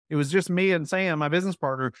It was just me and Sam, my business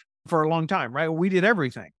partner, for a long time, right? We did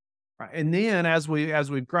everything. Right. And then as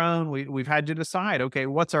we've grown, we've had to decide, okay,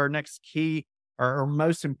 what's our next key or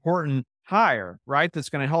most important hire, right? That's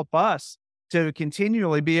going to help us to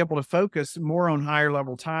continually be able to focus more on higher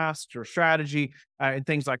level tasks or strategy and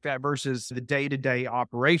things like that versus the day-to-day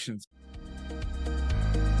operations.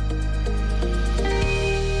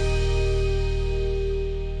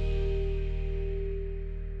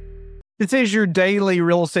 This is your daily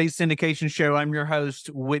real estate syndication show. I'm your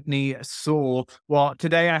host, Whitney Sewell. Well,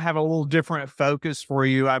 today I have a little different focus for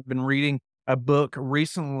you. I've been reading a book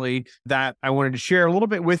recently that I wanted to share a little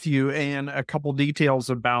bit with you and a couple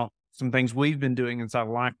details about some things we've been doing inside of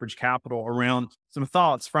LifeBridge Capital around some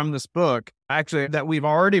thoughts from this book, actually, that we've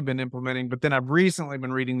already been implementing. But then I've recently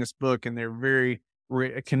been reading this book and they're very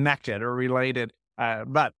connected or related.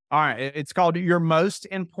 But all right, it's called Your Most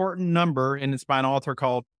Important Number, and it's by an author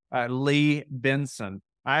called Lee Benson.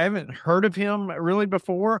 I haven't heard of him really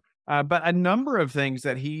before, but a number of things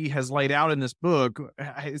that he has laid out in this book,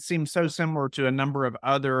 it seems so similar to a number of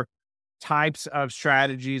other types of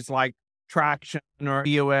strategies like traction or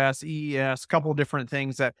EOS, EES, a couple of different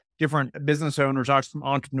things that different business owners,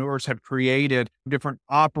 entrepreneurs have created, different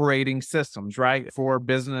operating systems, right, for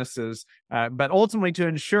businesses, but ultimately to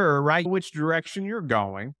ensure, right, which direction you're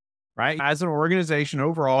going, right, as an organization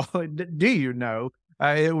overall. Do you know?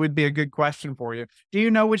 It would be a good question for you. Do you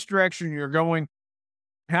know which direction you're going?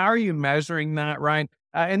 How are you measuring that, right?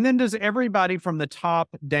 And then does everybody from the top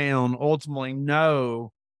down ultimately know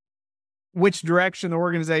which direction the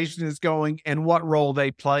organization is going and what role they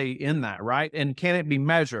play in that, right? And can it be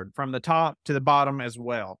measured from the top to the bottom as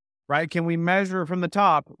well, right? Can we measure from the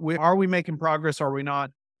top? Are we making progress? Are we not?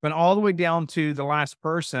 But all the way down to the last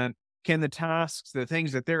person, can the tasks, the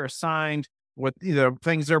things that they're assigned, what the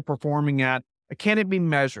things they're performing at, can it be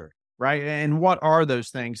measured, right? And what are those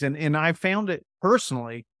things? And I found it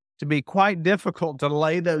personally to be quite difficult to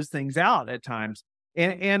lay those things out at times.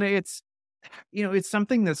 And it's, it's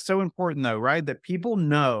something that's so important though, right? That people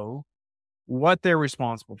know what they're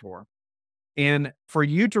responsible for. And for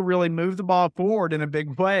you to really move the ball forward in a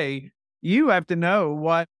big way, you have to know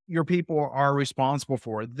what your people are responsible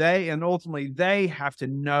for. And ultimately they have to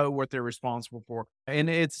know what they're responsible for. And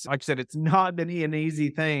it's, like I said, it's not been an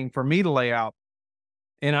easy thing for me to lay out.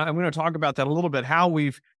 And I'm going to talk about that a little bit, how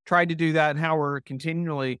we've tried to do that and how we're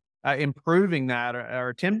continually improving that or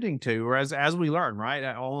attempting to, or as we learn, right?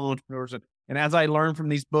 All entrepreneurs. And as I learn from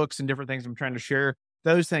these books and different things, I'm trying to share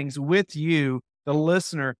those things with you, the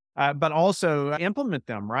listener, but also implement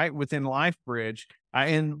them, right, within LifeBridge.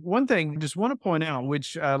 And one thing I just want to point out,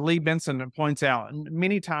 which Lee Benson points out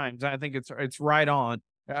many times, I think it's right on,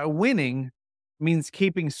 winning means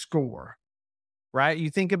keeping score, right?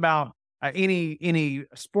 You think about any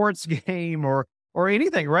sports game or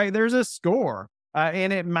anything, right? There's a score,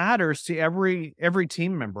 and it matters to every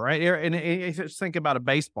team member, right? And just think about a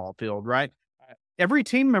baseball field, right? Every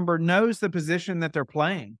team member knows the position that they're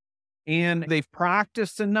playing, and they've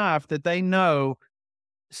practiced enough that they know,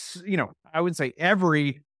 I would say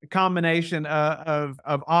every combination of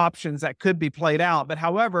options that could be played out. But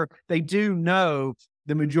however, they do know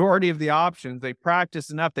the majority of the options. They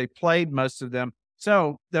practiced enough. They played most of them.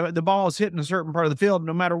 So the ball is hitting a certain part of the field,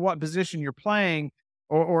 no matter what position you're playing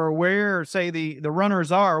or where, say, the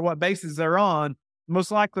runners are, what bases they're on,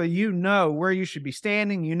 most likely you know where you should be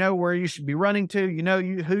standing, you know where you should be running to,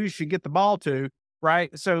 who you should get the ball to,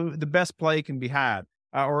 right? So the best play can be had,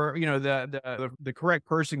 or the correct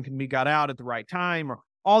person can be got out at the right time, or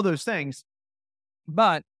all those things.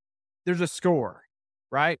 But there's a score,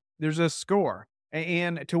 right? There's a score,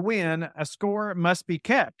 and to win, a score must be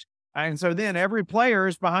kept. And so then every player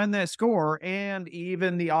is behind that score, and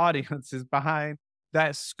even the audience is behind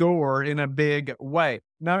that score in a big way.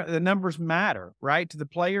 Now, the numbers matter, right, to the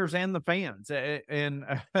players and the fans in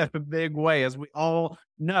a big way, as we all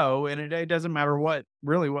know. And it doesn't matter what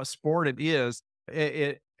sport it is,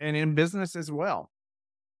 and in business as well.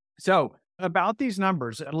 So about these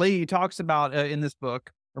numbers, Lee talks about in this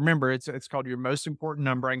book. Remember, it's called Your Most Important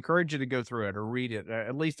Number. I encourage you to go through it or read it,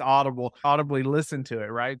 at least audibly listen to it,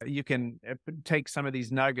 right? You can take some of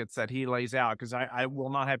these nuggets that he lays out, because I will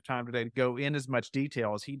not have time today to go in as much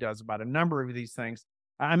detail as he does about a number of these things.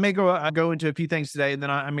 I may go into a few things today, and then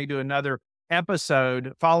I may do another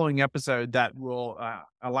following episode that will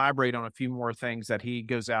elaborate on a few more things that he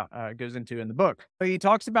goes into in the book. But he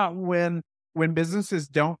talks about when businesses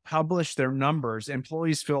don't publish their numbers,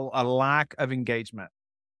 employees feel a lack of engagement.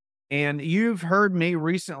 And you've heard me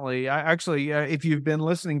recently, if you've been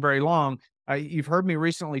listening very long, you've heard me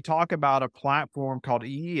recently talk about a platform called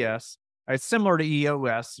EES. It's similar to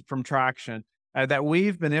EOS from Traction, that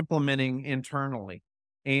we've been implementing internally.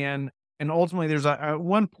 And ultimately, there's a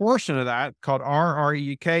one portion of that called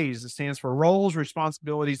RREKs. It stands for roles,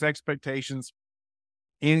 responsibilities, expectations,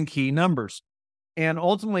 and key numbers. And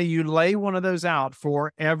ultimately, you lay one of those out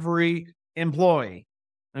for every employee.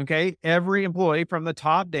 Okay. Every employee from the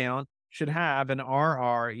top down should have an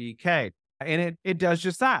RREK. And it does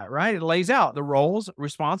just that, right? It lays out the roles,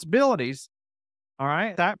 responsibilities. All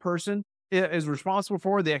right. That person is responsible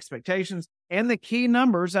for the expectations and the key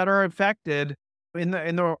numbers that are affected in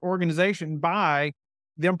the organization by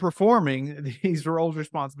them performing these roles,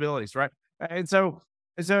 responsibilities, right? And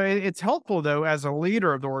it's helpful though, as a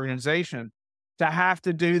leader of the organization, to have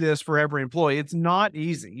to do this for every employee. It's not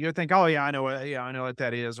easy. You think, oh yeah, I know what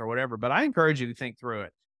that is or whatever, but I encourage you to think through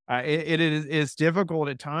it. It's difficult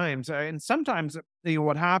at times. And sometimes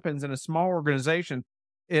what happens in a small organization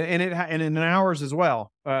and in ours as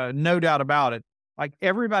well, no doubt about it. Like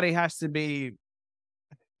everybody has to be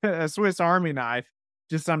a Swiss Army knife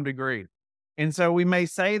to some degree. And so we may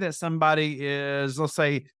say that somebody is, let's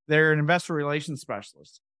say they're an investor relations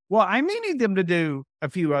specialist. Well, I may need them to do a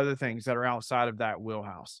few other things that are outside of that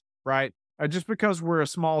wheelhouse, right? Just because we're a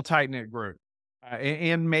small, tight knit group.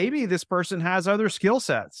 And maybe this person has other skill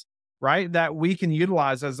sets, right, that we can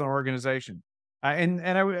utilize as an organization. And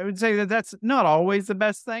I would say that that's not always the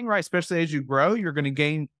best thing, right? Especially as you grow, you're going to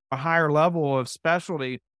gain a higher level of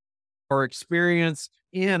specialty or experience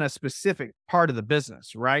in a specific part of the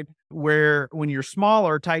business, right? Where when you're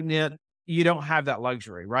smaller, tight knit, you don't have that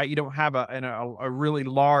luxury, right? You don't have a really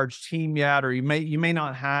large team yet, or you may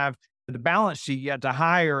not have the balance sheet yet to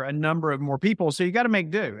hire a number of more people. So you got to make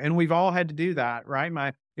do. And we've all had to do that,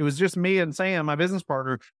 right? It was just me and Sam, my business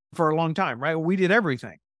partner, for a long time, right? We did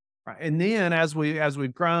everything. Right. And then as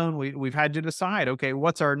we've grown, we've had to decide, okay,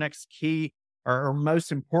 what's our next key or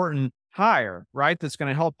most important hire, right? That's going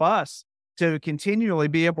to help us to continually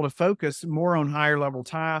be able to focus more on higher level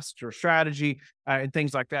tasks or strategy and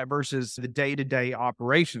things like that versus the day-to-day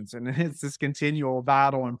operations. And it's this continual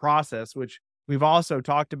battle and process, which we've also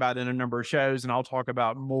talked about in a number of shows, and I'll talk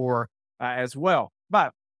about more as well.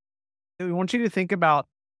 But we want you to think about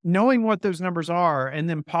knowing what those numbers are and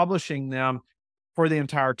then publishing them for the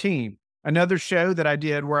entire team. Another show that I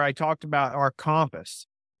did where I talked about our compass,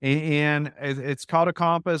 and it's called a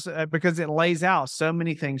compass because it lays out so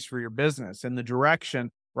many things for your business and the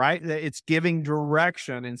direction, right? It's giving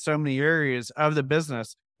direction in so many areas of the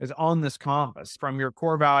business is on this compass, from your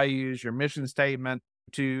core values, your mission statement,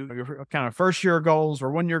 to your kind of first year goals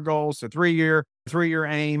or 1 year goals to 3 year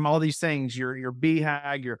aim, all these things, your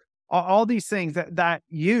BHAG, all these things that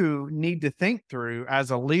you need to think through as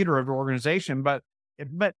a leader of the organization. But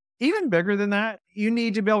even bigger than that, you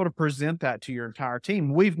need to be able to present that to your entire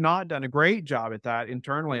team. We've not done a great job at that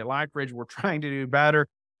internally at LifeBridge. We're trying to do better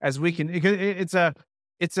as we can.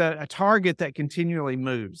 It's a target that continually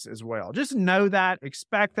moves as well. Just know that,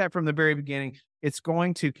 expect that from the very beginning. It's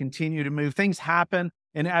going to continue to move. Things happen.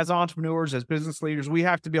 And as entrepreneurs, as business leaders, we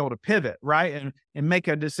have to be able to pivot, right? And make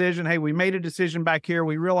a decision. Hey, we made a decision back here.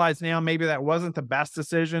 We realize now maybe that wasn't the best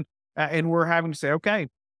decision. And we're having to say, okay,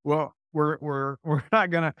 well, we're not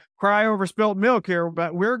going to cry over spilt milk here,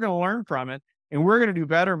 but we're going to learn from it and we're going to do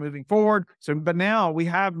better moving forward. So, but now we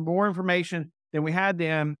have more information than we had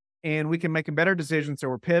then, and we can make a better decision. So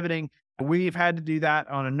we're pivoting. We've had to do that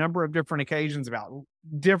on a number of different occasions about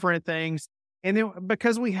different things. And then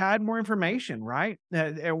because we had more information, right,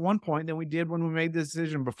 at one point than we did when we made the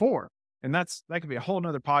decision before. And that could be a whole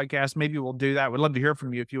nother podcast. Maybe we'll do that. We'd love to hear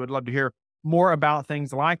from you if you would love to hear more about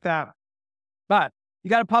things like that. But you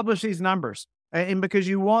got to publish these numbers. And because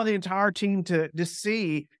you want the entire team to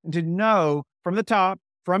see and to know from the top,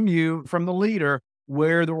 from you, from the leader,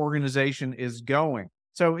 where the organization is going.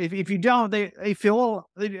 So if you don't, they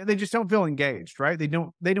just don't feel engaged, right? They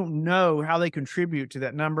don't know how they contribute to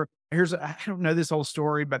that number. I don't know this whole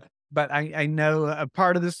story, but I know a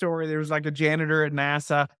part of the story. There was like a janitor at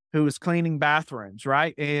NASA who was cleaning bathrooms,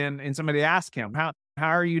 right? And somebody asked him, how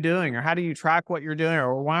are you doing? Or how do you track what you're doing?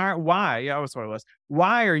 Or why? Yeah, that's what it was.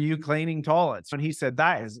 Why are you cleaning toilets? And he said,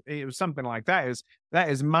 it was something like that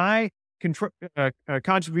is my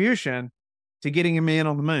contribution to getting a man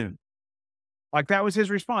on the moon. Like that was his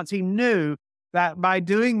response. He knew that by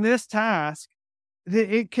doing this task,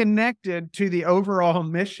 it connected to the overall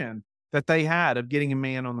mission that they had of getting a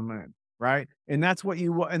man on the moon, right? And that's what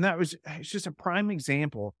it's just a prime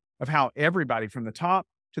example of how everybody from the top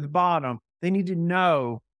to the bottom, they need to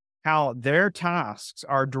know how their tasks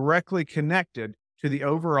are directly connected to the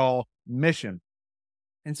overall mission.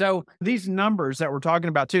 And so these numbers that we're talking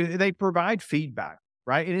about too, they provide feedback,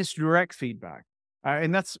 right? And it's direct feedback.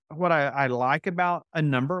 And that's what I like about a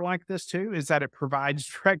number like this too, is that it provides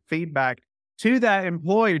direct feedback to that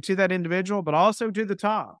employee, to that individual, but also to the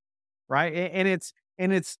top, right? And it's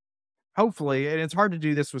hopefully, and it's hard to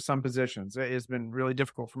do this with some positions. It's been really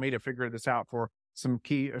difficult for me to figure this out for some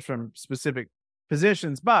specific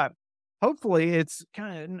positions, but hopefully it's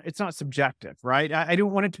not subjective, right? I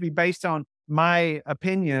don't want it to be based on my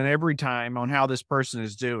opinion every time on how this person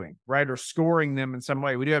is doing, right? Or scoring them in some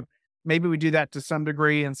way. Maybe we do that to some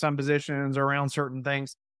degree in some positions or around certain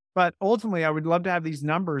things. But ultimately, I would love to have these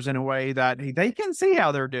numbers in a way that they can see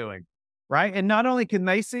how they're doing, right? And not only can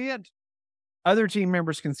they see it, other team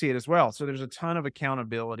members can see it as well. So there's a ton of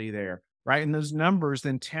accountability there, right? And those numbers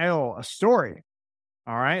then tell a story.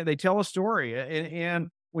 All right. They tell a story. And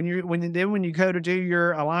when you go to do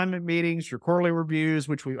your alignment meetings, your quarterly reviews,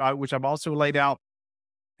 which I've also laid out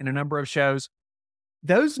in a number of shows,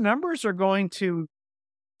 those numbers are going to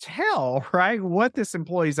tell, right, what this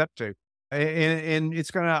employee's up to. And you're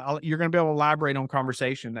going to be able to elaborate on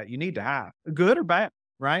conversation that you need to have, good or bad,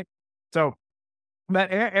 right? So, but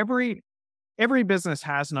every business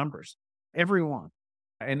has numbers, everyone.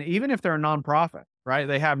 And even if they're a nonprofit, right,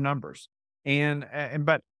 they have numbers.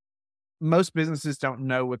 But most businesses don't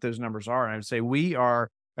know what those numbers are. And I would say we are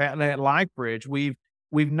at LifeBridge,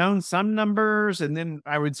 we've known some numbers, and then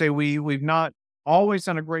I would say we've not always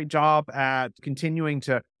done a great job at continuing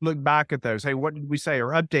to look back at those. Hey, what did we say? Or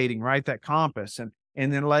updating, right? That compass, and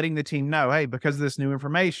then letting the team know, hey, because of this new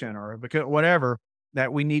information or because whatever,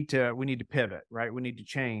 that we need to pivot, right? We need to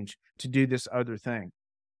change to do this other thing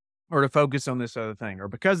or to focus on this other thing, or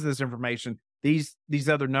because of this information, these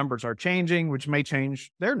other numbers are changing, which may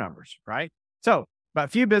change their numbers, right? So, but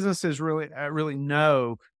few businesses really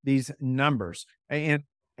know these numbers. And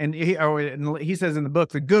he says in the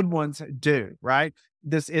book, the good ones do, right?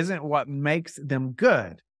 This isn't what makes them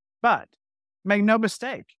good, but make no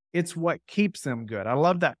mistake, it's what keeps them good. I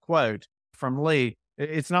love that quote from Lee.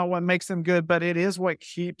 It's not what makes them good, but it is what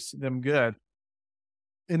keeps them good.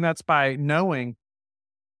 And that's by knowing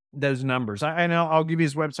those numbers. I'll give you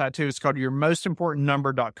his website too. It's called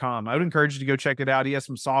yourmostimportantnumber.com. I would encourage you to go check it out. He has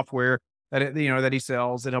some software that he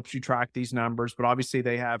sells that helps you track these numbers, but obviously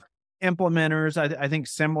they have implementers, I think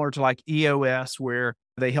similar to like EOS, where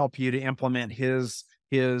they help you to implement his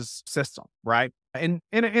system, right? And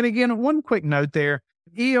again, one quick note there,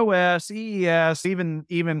 EOS, EES,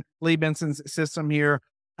 even Lee Benson's system here,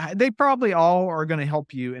 they probably all are going to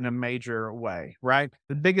help you in a major way, right?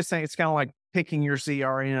 The biggest thing, it's kind of like picking your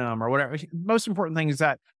CRM or whatever. Most important thing is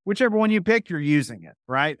that whichever one you pick, you're using it,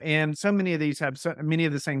 right? And so many of these have many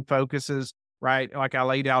of the same focuses, right? Like I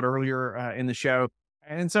laid out earlier in the show.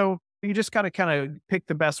 And so you just got to kind of pick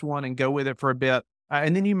the best one and go with it for a bit.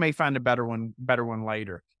 And then you may find a better one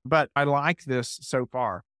later. But I like this so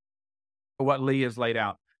far, what Lee has laid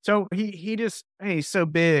out. So he's so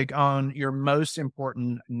big on your most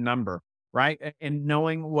important number, right? And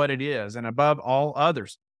knowing what it is and above all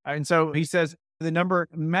others. And so he says the number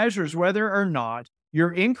measures whether or not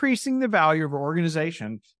you're increasing the value of your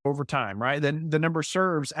organization over time, right? Then the number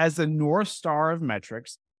serves as the North Star of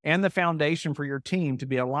metrics and the foundation for your team to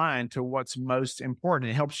be aligned to what's most important.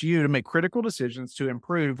 It helps you to make critical decisions to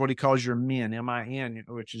improve what he calls your MIN, M-I-N,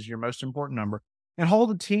 which is your most important number, and hold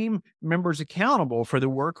the team members accountable for the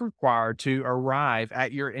work required to arrive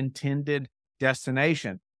at your intended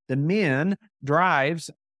destination. The MIN drives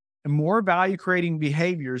more value-creating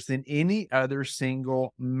behaviors than any other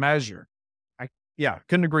single measure.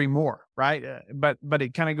 Couldn't agree more, right? But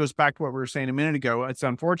it kind of goes back to what we were saying a minute ago. It's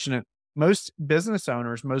unfortunate. Most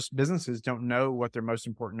businesses don't know what their most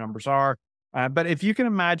important numbers are. But if you can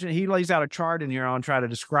imagine, he lays out a chart in here. I'll try to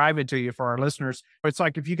describe it to you for our listeners. It's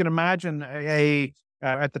like if you can imagine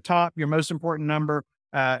at the top, your most important number,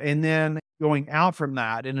 and then going out from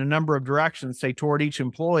that in a number of directions, say toward each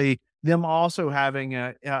employee, them also having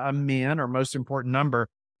a MIN or most important number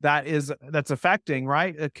that's affecting,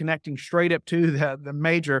 right? Connecting straight up to the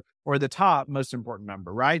major or the top most important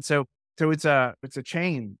number, right? So it's a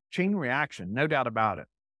chain reaction, no doubt about it.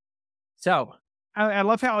 So I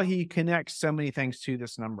love how he connects so many things to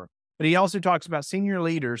this number, but he also talks about senior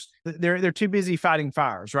leaders. They're too busy fighting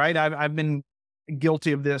fires, right? I've been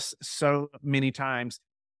guilty of this so many times.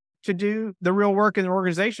 To do the real work in the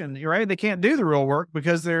organization, right? They can't do the real work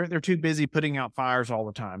because they're too busy putting out fires all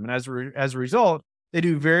the time, and as a result, they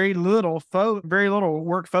do very little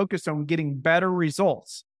work focused on getting better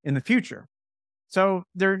results in the future. So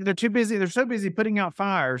they're too busy. They're so busy putting out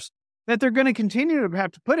fires that they're going to continue to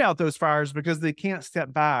have to put out those fires because they can't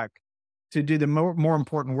step back to do the more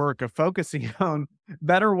important work of focusing on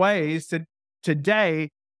better ways today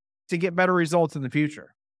to get better results in the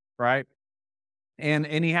future, right?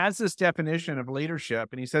 And he has this definition of leadership,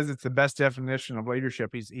 and he says it's the best definition of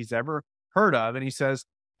leadership he's ever heard of. And he says,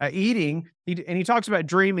 eating, and he talks about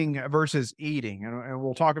dreaming versus eating, and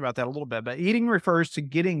we'll talk about that a little bit. But eating refers to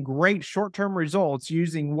getting great short-term results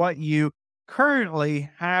using what you currently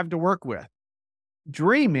have to work with.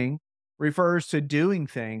 Dreaming refers to doing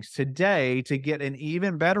things today to get an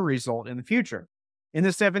even better result in the future. In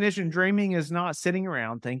this definition, dreaming is not sitting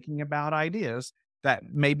around thinking about ideas that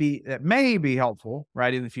may be helpful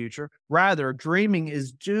right in the future. Rather, dreaming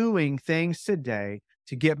is doing things today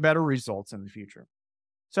to get better results in the future.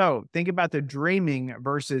 So think about the dreaming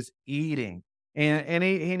versus eating. And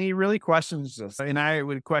he really questions this. And I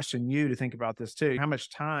would question you to think about this too. How much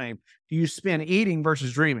time do you spend eating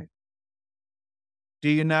versus dreaming? Do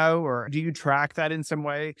you know, or do you track that in some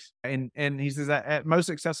way? And he says that at most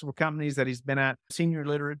successful companies that he's been at, senior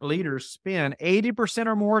leaders spend 80%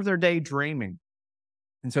 or more of their day dreaming.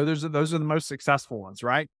 And so those are the most successful ones,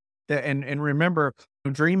 right? And remember,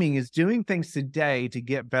 dreaming is doing things today to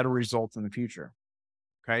get better results in the future.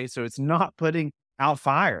 Okay, so it's not putting out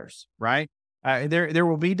fires, right? There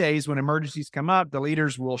will be days when emergencies come up. The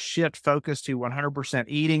leaders will shift focus to 100%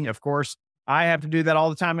 eating. Of course, I have to do that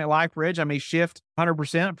all the time at LifeBridge. I may shift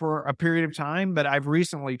 100% for a period of time, but I've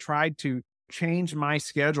recently tried to change my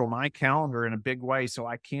schedule, my calendar in a big way so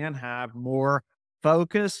I can have more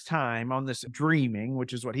focused time on this dreaming,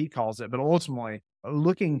 which is what he calls it, but ultimately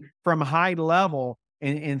looking from a high level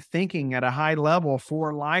and thinking at a high level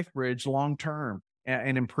for LifeBridge long term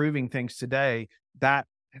and improving things today, that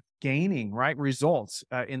gaining right results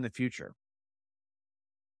in the future.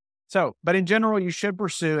 So, but in general, you should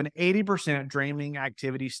pursue an 80% dreaming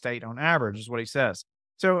activity state on average, is what he says.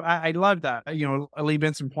 So I love that. Lee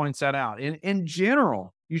Benson points that out. In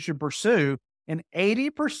general, you should pursue an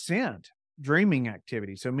 80% dreaming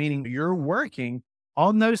activity. So meaning you're working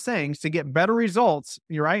on those things to get better results,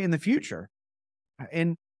 you're right, in the future.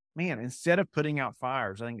 And man, instead of putting out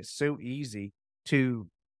fires, I think it's so easy to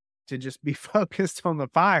just be focused on the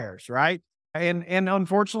fires, right? And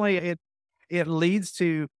unfortunately, it leads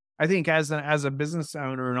to, I think, as a business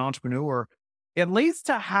owner and entrepreneur, it leads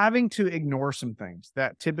to having to ignore some things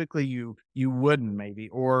that typically you wouldn't, maybe,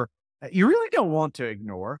 or you really don't want to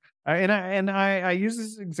ignore. I use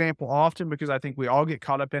this example often because I think we all get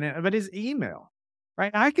caught up in it, but it's email,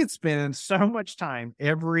 right? I could spend so much time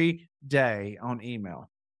every day on email.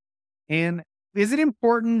 And is it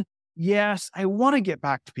important? Yes, I want to get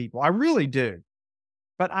back to people. I really do.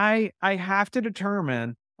 But I have to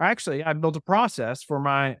determine, actually, I built a process for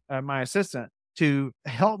my assistant to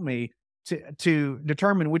help me to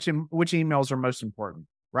determine which emails are most important,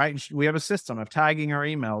 right? We have a system of tagging our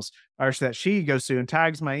emails, or so that she goes through and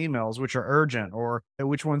tags my emails, which are urgent, or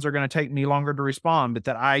which ones are going to take me longer to respond, but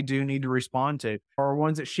that I do need to respond to, or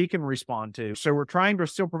ones that she can respond to. So we're trying to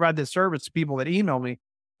still provide this service to people that email me,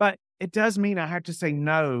 but it does mean I have to say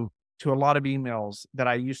no to a lot of emails that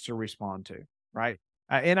I used to respond to, right?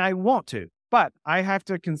 And I want to, but I have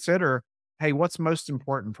to consider, hey, what's most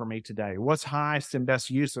important for me today? What's highest and best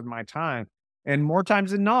use of my time? And more times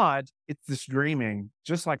than not, it's this dreaming,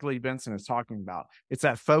 just like Lee Benson is talking about. It's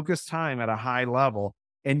that focused time at a high level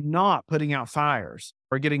and not putting out fires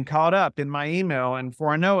or getting caught up in my email. And before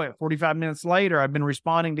I know it, 45 minutes later, I've been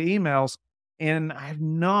responding to emails and I've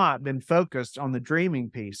not been focused on the dreaming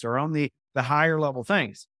piece or on the higher level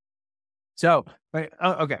things. So,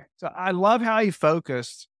 okay. So I love how he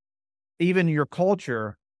focused even your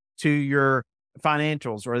culture to your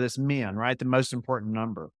financials, or this min, right? The most important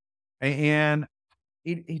number. And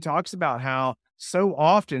he talks about how so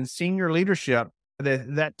often senior leadership,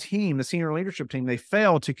 the senior leadership team, they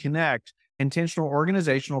fail to connect intentional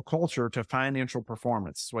organizational culture to financial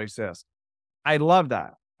performance. That's what he says. I love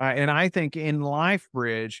that. And I think in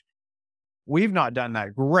LifeBridge, we've not done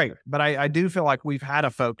that great, but I do feel like we've had a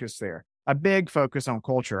focus there, a big focus on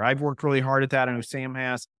culture. I've worked really hard at that. I know Sam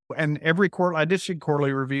has. And every quarter, I did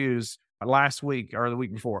quarterly reviews last week or the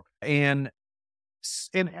week before. And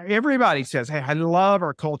everybody says, hey, I love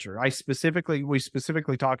our culture. We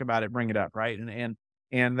specifically talk about it, bring it up, right?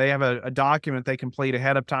 And they have a document they complete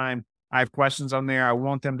ahead of time. I have questions on there. I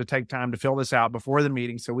want them to take time to fill this out before the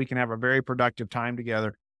meeting so we can have a very productive time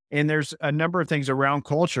together. And there's a number of things around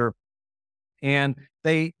culture. And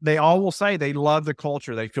they all will say they love the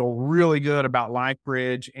culture. They feel really good about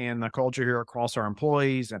LifeBridge and the culture here across our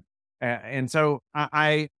employees. And so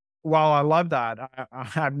while I love that, I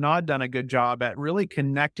have not done a good job at really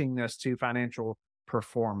connecting this to financial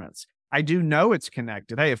performance. I do know it's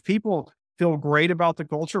connected. Hey, if people feel great about the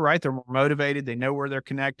culture, right? They're more motivated. They know where they're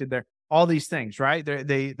connected. They're all these things, right?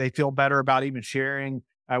 They feel better about even sharing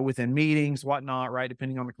within meetings, whatnot, right?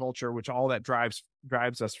 Depending on the culture, which all that drives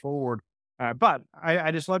us forward. But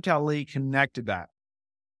I just loved how Lee connected that.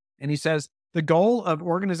 And he says, the goal of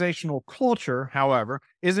organizational culture, however,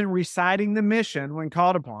 isn't reciting the mission when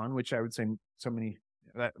called upon, which I would say so many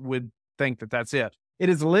that would think that that's it. It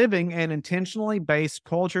is living an intentionally based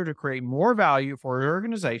culture to create more value for your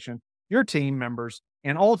organization, your team members,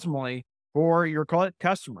 and ultimately for your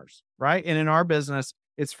customers, right? And in our business,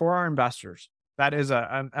 it's for our investors. That is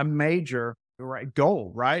a major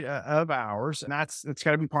goal, right, of ours. And it's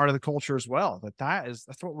got to be part of the culture as well, that's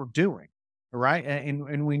what we're doing, right?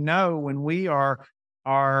 And we know when we are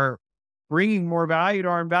bringing more value to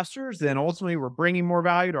our investors, then ultimately we're bringing more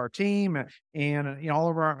value to our team and all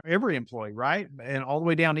of every employee, right? And all the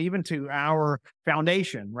way down even to our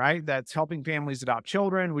foundation, right? That's helping families adopt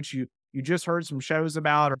children, which you just heard some shows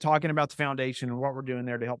about or talking about the foundation and what we're doing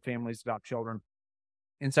there to help families adopt children.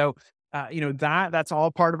 And so, that's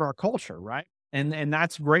all part of our culture, right? And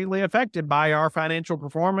that's greatly affected by our financial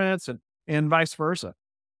performance and vice versa.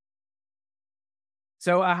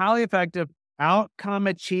 So a highly effective outcome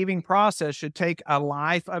achieving process should take a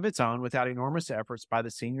life of its own without enormous efforts by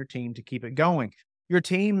the senior team to keep it going. Your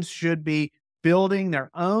teams should be building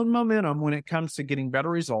their own momentum when it comes to getting better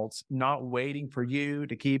results, not waiting for you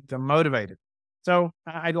to keep them motivated. So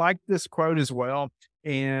I like this quote as well,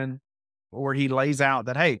 and where he lays out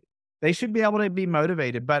that, hey, they should be able to be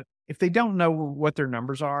motivated, but if they don't know what their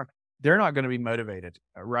numbers are, they're not going to be motivated,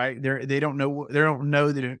 right? They don't know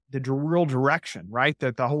the real direction, right?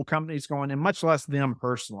 That the whole company's going in, much less them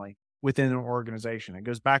personally within an organization. It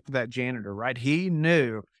goes back to that janitor, right? He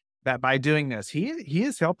knew that by doing this, he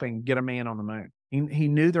is helping get a man on the moon. He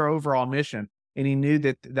knew their overall mission, and he knew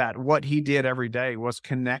that what he did every day was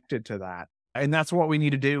connected to that. And that's what we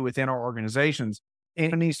need to do within our organizations.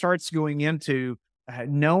 And he starts going into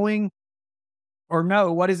knowing or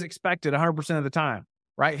know what is expected 100% of the time,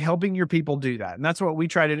 right? Helping your people do that. And that's what we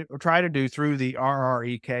try to do through the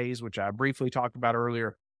RREKs, which I briefly talked about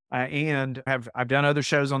earlier. And I've done other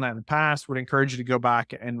shows on that in the past. Would encourage you to go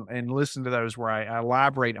back and listen to those where I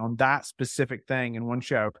elaborate on that specific thing in one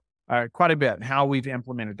show quite a bit, and how we've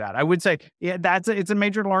implemented that. I would say, yeah, it's a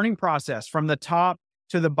major learning process from the top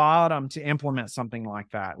to the bottom to implement something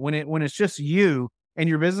like that. When it's just you and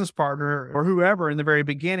your business partner or whoever in the very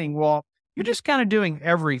beginning, well, you're just kind of doing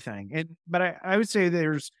everything. But I would say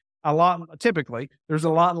there's a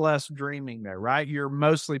lot less dreaming there, right? You're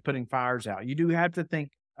mostly putting fires out. You do have to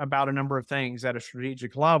think about a number of things at a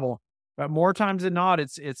strategic level, but more times than not,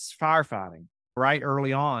 it's firefighting right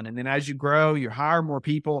early on. And then as you grow, you hire more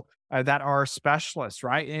people that are specialists,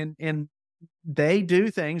 right? And they do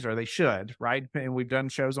things, or they should, right? And we've done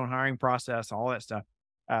shows on hiring process, all that stuff.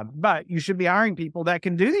 But you should be hiring people that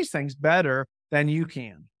can do these things better than you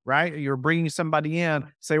can, right? You're bringing somebody in,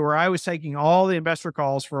 say, where I was taking all the investor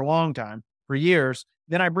calls for a long time, for years,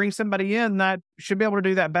 then I bring somebody in that should be able to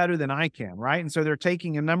do that better than I can, right? And so they're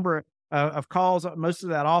taking a number of calls, most of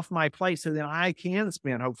that off my plate, so then I can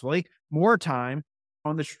spend, hopefully, more time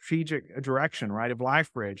on the strategic direction, right, of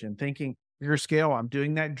LifeBridge and thinking bigger scale. I'm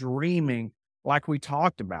doing that dreaming like we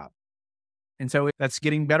talked about. And so that's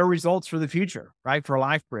getting better results for the future, right, for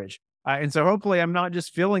LifeBridge. And so hopefully I'm not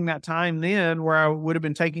just filling that time then where I would have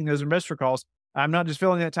been taking those investor calls. I'm not just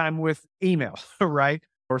filling that time with email, right,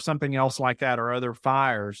 or something else like that, or other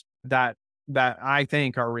fires that I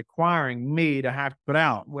think are requiring me to have to put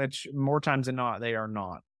out, which more times than not, they are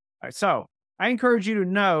not. So I encourage you to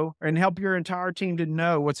know and help your entire team to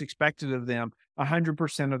know what's expected of them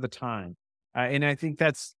 100% of the time. And I think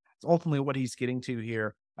that's ultimately what he's getting to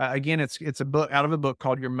here. Again, it's a book out of a book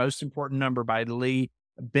called Your Most Important Number by Lee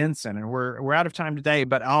Benson. And we're out of time today,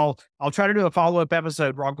 but I'll try to do a follow-up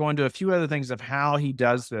episode where I'll go into a few other things of how he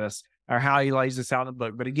does this or how he lays this out in the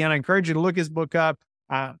book. But again, I encourage you to look his book up.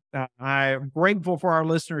 I'm grateful for our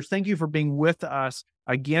listeners. Thank you for being with us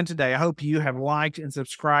again today. I hope you have liked and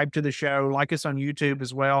subscribed to the show. Like us on YouTube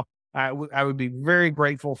as well. I would be very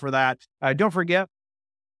grateful for that. Don't forget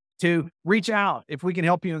to reach out. If we can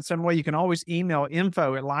help you in some way, you can always email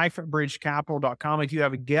info@lifebridgecapital.com if you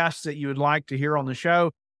have a guest that you would like to hear on the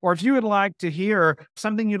show, or if you would like to hear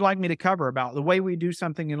something you'd like me to cover about the way we do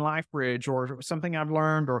something in LifeBridge, or something I've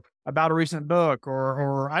learned, or about a recent book,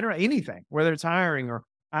 or I don't know, anything, whether it's hiring or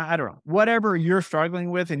I don't know, whatever you're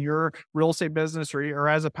struggling with in your real estate business or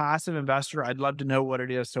as a passive investor, I'd love to know what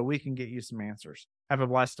it is so we can get you some answers. Have a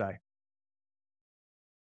blessed day.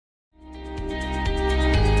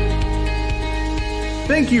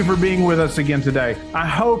 Thank you for being with us again today. I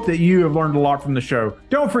hope that you have learned a lot from the show.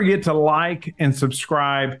 Don't forget to like and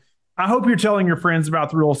subscribe. I hope you're telling your friends about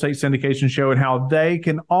the Real Estate Syndication Show and how they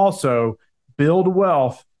can also build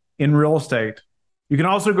wealth in real estate. You can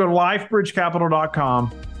also go to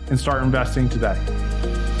lifebridgecapital.com and start investing today.